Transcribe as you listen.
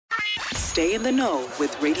Stay in the know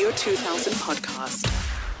with Radio 2000 podcast.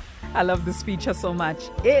 I love this feature so much.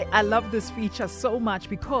 I love this feature so much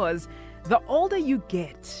because the older you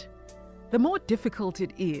get, the more difficult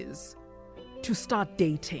it is to start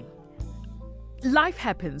dating. Life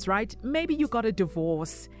happens, right? Maybe you got a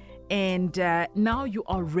divorce and now you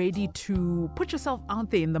are ready to put yourself out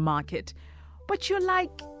there in the market. But you're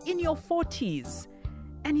like in your 40s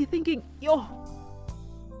and you're thinking,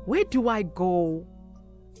 where do I go?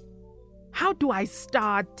 How do I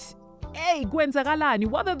start? Hey, kwenzakalani,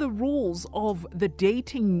 what are the rules of the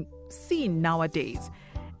dating scene nowadays?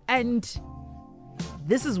 And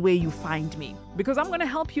this is where you find me, because I'm going to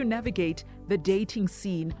help you navigate the dating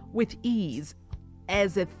scene with ease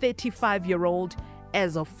as a 35-year-old,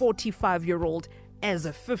 as a 45-year-old, as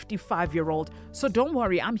a 55-year-old. So don't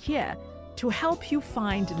worry, I'm here to help you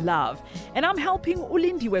find love. And I'm helping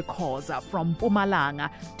Lindiwe Khoza from Mpumalanga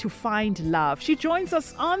to find love. She joins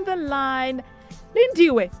us on the line.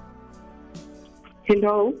 Lindiwe.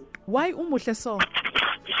 Hello. Why umuhle so?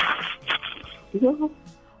 Hello.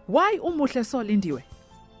 Why umuhle so, Lindiwe?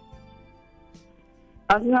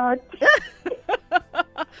 I'm not.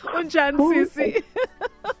 Unjani sisi?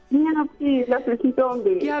 Ngiyaphila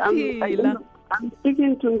Ntombi. I'm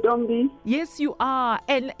speaking to Ntombi. Yes, you are.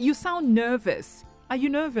 And you sound nervous. Are you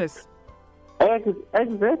nervous?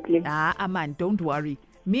 Exactly. Aman, don't worry.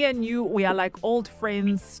 Me and you, we are like old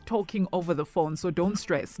friends talking over the phone, so don't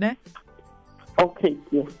stress, ne? Okay,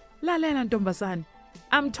 yes. Lalela Ntombazane,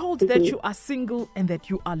 I'm told that you are single and that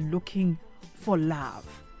you are looking for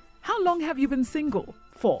love. How long have you been single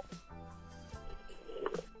for?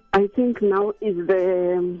 I think now is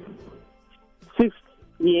the 6th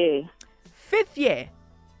year. 5th year?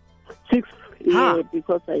 6th year,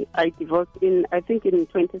 because I divorced in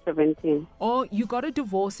 2017. Oh, you got a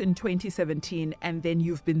divorce in 2017 and then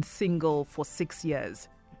you've been single for 6 years.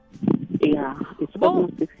 Yeah, it's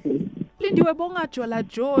almost 6 years. Lindiwe bonga jola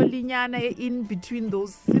linyana in between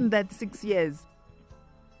in that 6 years.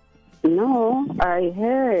 No, I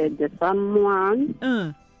heard someone,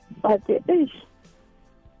 but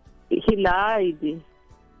he lied.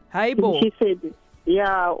 Hi, Bo. He said,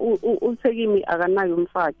 yeah, usegimi akanayo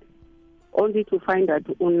umfati, only to find out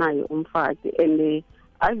unayo umfati. And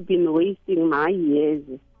I've been wasting my years,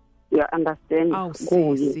 you understand? Oh,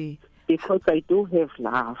 see. Because I do have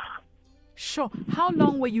love. Sure. How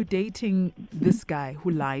long were you dating this guy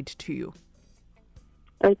who lied to you?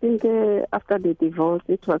 I think after the divorce,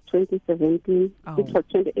 it was 2017, It was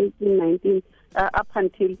 2018, 19, up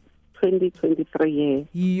until 2023 years.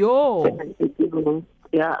 Yo!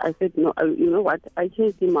 Yeah, I said, no, you know what? I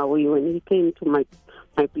chased him away when he came to my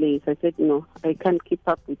place. I said, no, I can't keep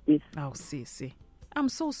up with this. Oh, see. I'm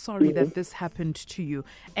so sorry that this happened to you.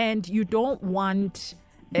 And you don't want...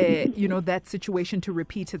 that situation to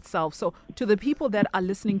repeat itself. So to the people that are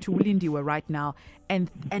listening to Lindiwe right now and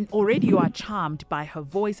already you are charmed by her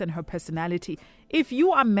voice and her personality, if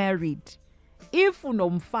you are married, if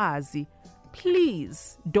unomfazi,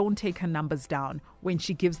 please don't take her numbers down when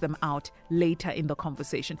she gives them out later in the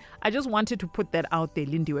conversation. I just wanted to put that out there,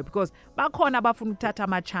 Lindiwe, because bakhona bafuna ukuthatha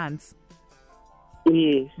ama chance.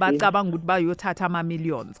 Yes. Bacabanga ukuthi bayothatha ama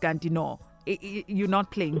millions, kanti no. You're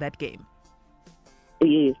not playing that game.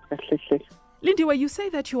 Yes. Lindiwe, you say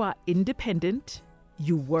that you are independent,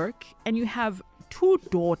 you work, and you have 2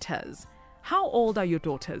 daughters. How old are your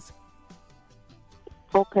daughters?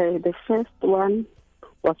 Okay, the first one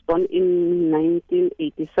was born in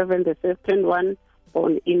 1987. The second one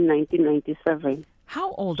born in 1997.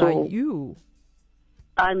 How old are you?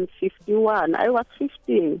 I'm 51. I was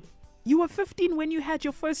 15. You were 15 when you had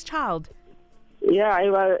your first child? Yeah, I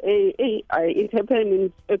was. It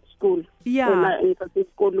happened at school. Yeah. When I was in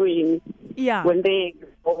school, yeah. When they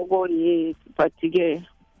go, yes, but yeah.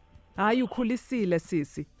 You khulisile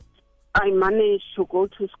sisi. I managed to go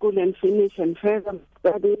to school and finish and further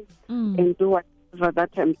study and do whatever that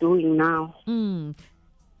I'm doing now.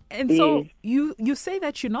 And so you say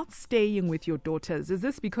that you're not staying with your daughters. Is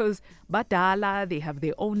this because badala, they have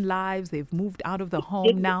their own lives, they've moved out of the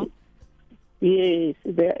home now? Yes,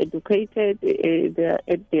 they're educated, they're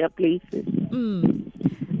at their places.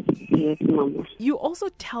 Yes, Mama. You also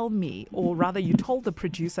tell me, or rather you told the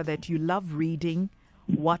producer that you love reading,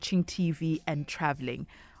 watching TV and traveling.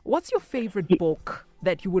 What's your favorite book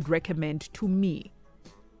that you would recommend to me?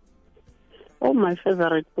 Oh, my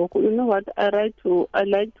favorite book. You know what? I like to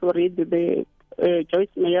read the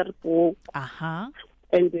Joyce Meyer book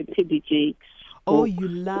and the T.D. Jakes. Oh, you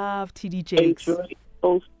love T.D. Jakes. Enjoy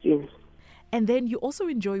Austin. And then you also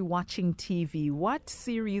enjoy watching TV. What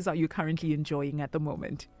series are you currently enjoying at the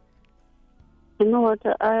moment? You know what?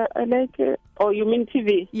 I like it. Oh, you mean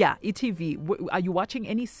TV? Yeah, ETV. Are you watching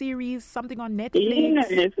any series, something on Netflix?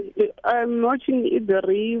 Yes, I'm watching The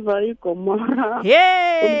River, Gomorrah.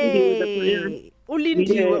 Hey!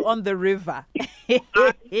 Ulindiwe Yes. on the river.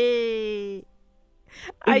 The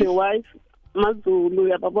wife, Mazulu,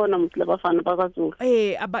 yababona mhle bafana bakwaZulu.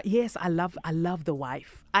 Hey, but yes, I love the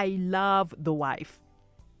wife. I love the wife.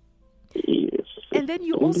 Yes. And then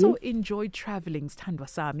you also enjoy traveling, Sthandwa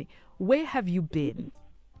Sami. Where have you been?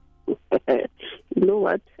 You know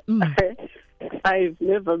what? I've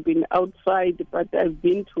never been outside, but I've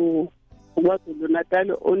been to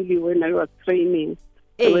KwaZulu-Natal only when I was training,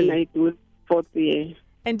 when I do fourth year.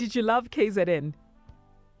 And did you love KZN?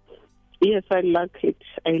 Yes, I like it.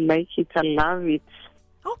 I like it. I love it.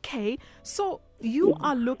 Okay, so you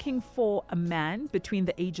are looking for a man between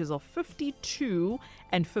the ages of 52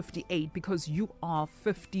 and 58 because you are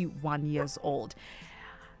 51 years old.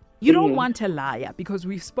 You don't want a liar because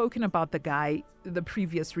we've spoken about the guy, the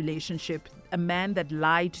previous relationship, a man that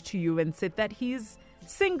lied to you and said that he's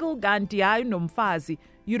single, ganti hayi nomfazi.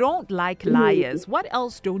 You don't like liars. What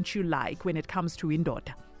else don't you like when it comes to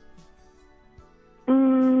indoda?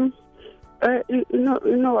 You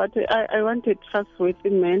know what? I want a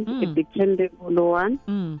trustworthy man, a dependable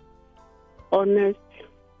one, honest.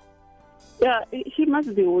 Yeah, he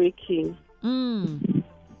must be working. And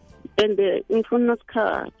ufuna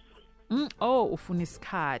isikhathi. Oh, ufuna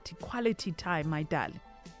isikhathi, quality time, my darling.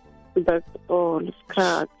 That's all,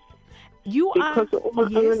 isikhathi. You because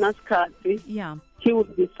yeah. He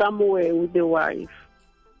would be somewhere with the wife.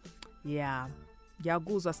 Yeah.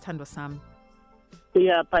 Ngiyakuzwa Sithandwa sami.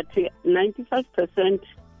 Yeah, but 95%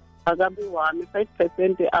 akabi wami,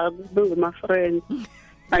 5% akabi with my friends.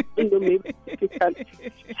 I think maybe difficult.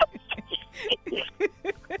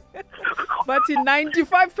 But in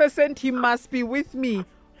 95% he must be with me.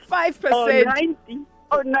 5%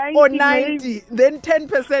 or 90 or 90 maybe. Then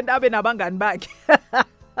 10% abe nabangani bakhe.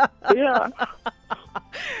 Yeah.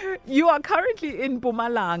 You are currently in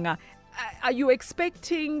Mpumalanga. Are you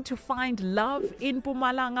expecting to find love in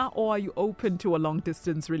Mpumalanga, or are you open to a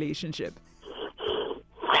long-distance relationship?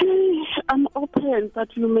 I'm open,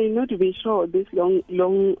 but you may not be sure this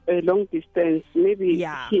long distance. Maybe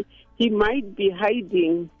he might be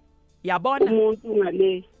hiding.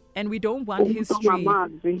 And we don't want history.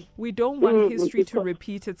 We don't want history to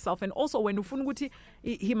repeat itself. And also, when Ufunguti,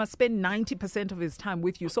 he must spend 90% of his time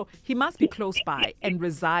with you. So he must be close by and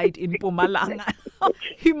reside in Mpumalanga.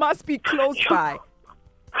 He must be close by.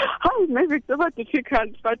 Oh, maybe it's over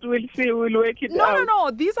difficult, but we'll see. We'll work it out. No.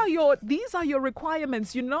 These are your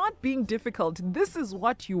requirements. You're not being difficult. This is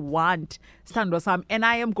what you want, Sithandwa Sam, and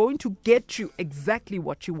I am going to get you exactly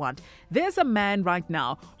what you want. There's a man right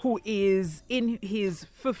now who is in his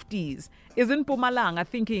 50s, is in Mpumalanga,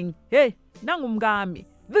 thinking, hey, nangumgami.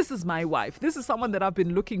 This is my wife. This is someone that I've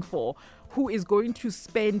been looking for, who is going to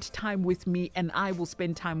spend time with me, and I will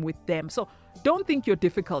spend time with them. So don't think you're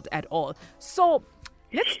difficult at all. So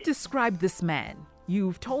let's describe this man.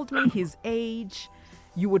 You've told me his age.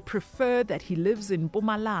 You would prefer that he lives in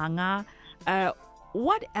Mpumalanga.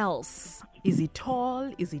 What else? Is he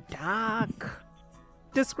tall? Is he dark?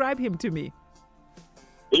 Describe him to me.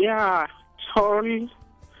 Yeah, taller.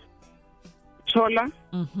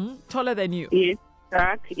 Taller than you? Yes,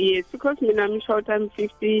 dark. Yes, because I'm short. I'm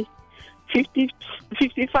 50,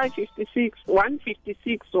 55, 56,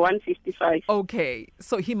 156, 155. Okay,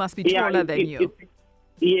 so he must be taller than you.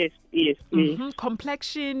 Yes.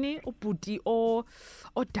 Complexion, ubuti or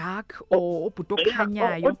dark or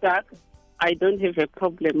or dark. I don't have a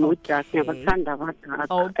problem with dark. I don't have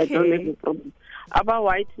a problem. About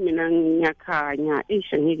white,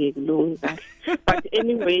 but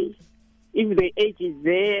anyway, if the age is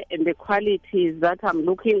there and the qualities that I'm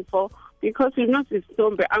looking for, because you know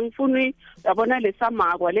sisombe angifuni yabona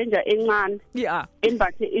lesamagwa lenja encane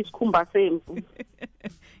embathe isikhumba semvu.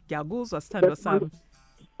 Ngiyakuzwa Sithandwa sami.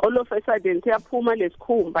 All of a sudden siyaphuma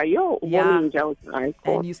lesikhumba ubona nje awuthi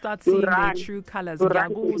and you start seeing their true colors.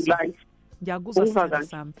 Ngiyakuzwa Sithandwa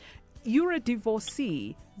sami. You're a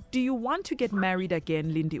divorcee. Do you want to get married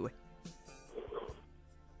again, Lindiwe?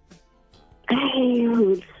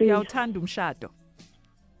 We'll see. Uyawuthanda umshado?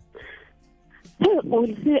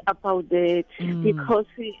 We'll see about that because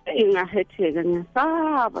ingahetheka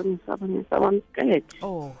ngiyasaba I'm scared.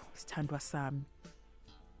 Oh, Sithandwa sami.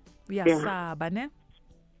 Uyasaba ne?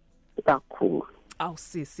 Kakhulu. Oh,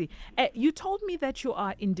 sisi. You told me that you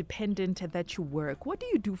are independent and that you work. What do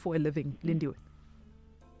you do for a living, Lindiwe?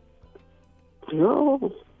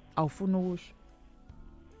 No. Awufuna ukusho.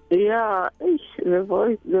 Yeah, the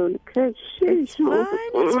voice will catch. It's fine.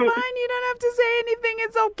 It's fine. You don't have to say anything.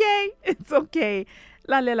 It's okay. It's okay.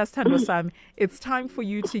 Lalela Sithando Sami, it's time for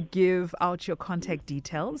you to give out your contact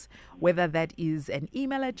details, whether that is an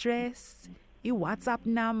email address, a WhatsApp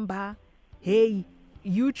number. Hey,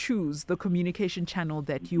 you choose the communication channel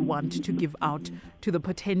that you want to give out to the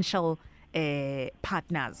potential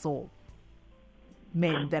partners or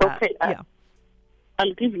men that Okay, are. Yeah.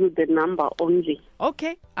 I'll give you the number only.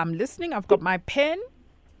 Okay, I'm listening. I've got my pen.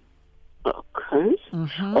 Okay.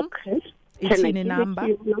 Mm-hmm. Okay. It's Can I in a give number.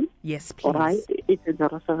 it to you now? Yes, please. All right. It is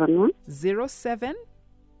 071 07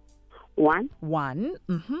 1 1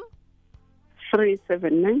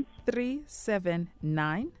 379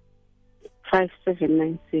 379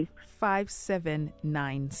 5796.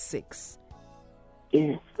 5796.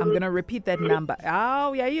 Yes. I'm going to repeat that number.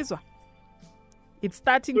 Oh, yeah, Izwa. It's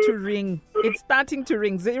starting to ring. It's starting to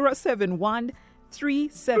ring. 071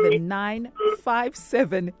 379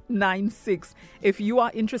 5796. If you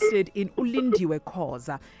are interested in Lindiwe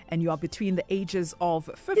Khoza and you are between the ages of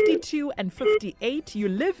 52 and 58, you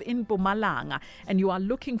live in Mpumalanga and you are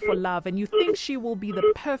looking for love and you think she will be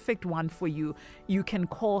the perfect one for you, you can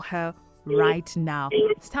call her right now.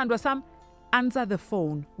 Sithandwa Sam, answer the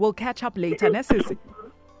phone. We'll catch up later. Nesisi.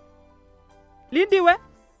 Lindiwe.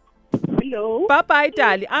 Hello. Bye-bye,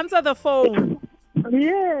 darling. Answer the phone.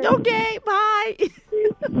 Yes. Okay, bye.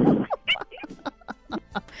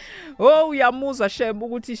 Oh, Yamuza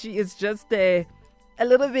Shemuguti, she is just a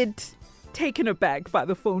little bit taken aback by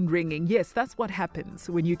the phone ringing. Yes, that's what happens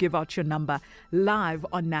when you give out your number live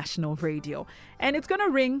on national radio. And it's going to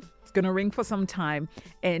ring. It's going to ring for some time.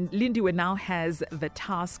 And Lindiwe now has the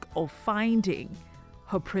task of finding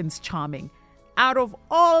her Prince Charming out of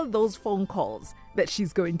all those phone calls that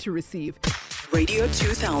she's going to receive. Radio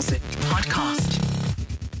 2000 podcast.